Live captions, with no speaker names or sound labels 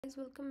Guys,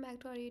 welcome back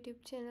to our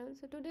YouTube channel.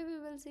 So today we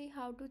will see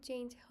how to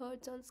change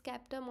hertz on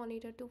Sceptre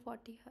monitor to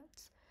 40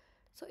 hertz.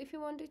 So if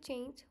you want to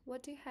change,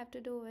 what you have to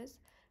do is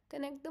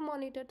connect the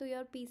monitor to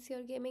your PC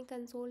or gaming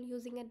console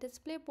using a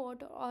display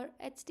port or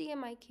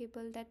HDMI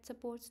cable that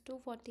supports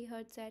 240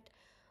 hertz at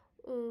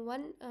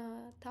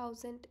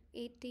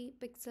 1080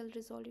 pixel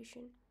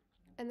resolution.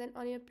 And then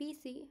on your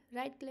PC,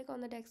 right click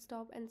on the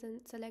desktop and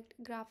then select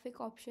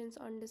graphic options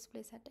on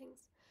display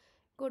settings.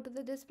 Go to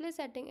the display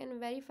setting and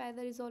verify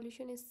the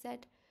resolution is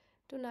set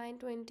to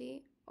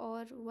 920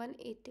 or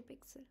 180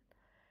 pixel.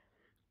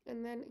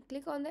 And then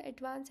click on the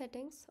advanced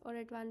settings or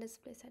advanced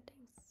display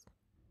settings.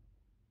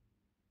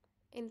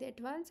 In the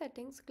advanced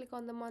settings, click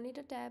on the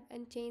monitor tab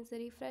and change the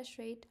refresh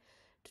rate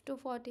to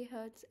 240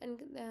 Hz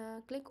and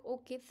click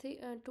OK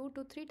 2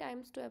 to 3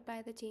 times to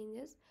apply the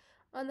changes.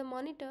 On the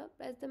monitor,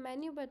 press the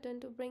menu button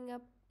to bring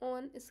up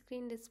on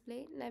screen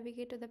display,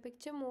 navigate to the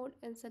picture mode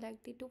and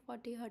select the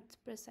 240 Hz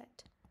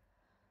preset.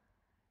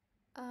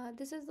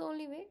 This is the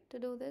only way to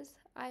do this.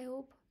 I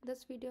hope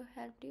this video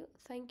helped you.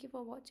 Thank you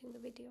for watching the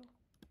video.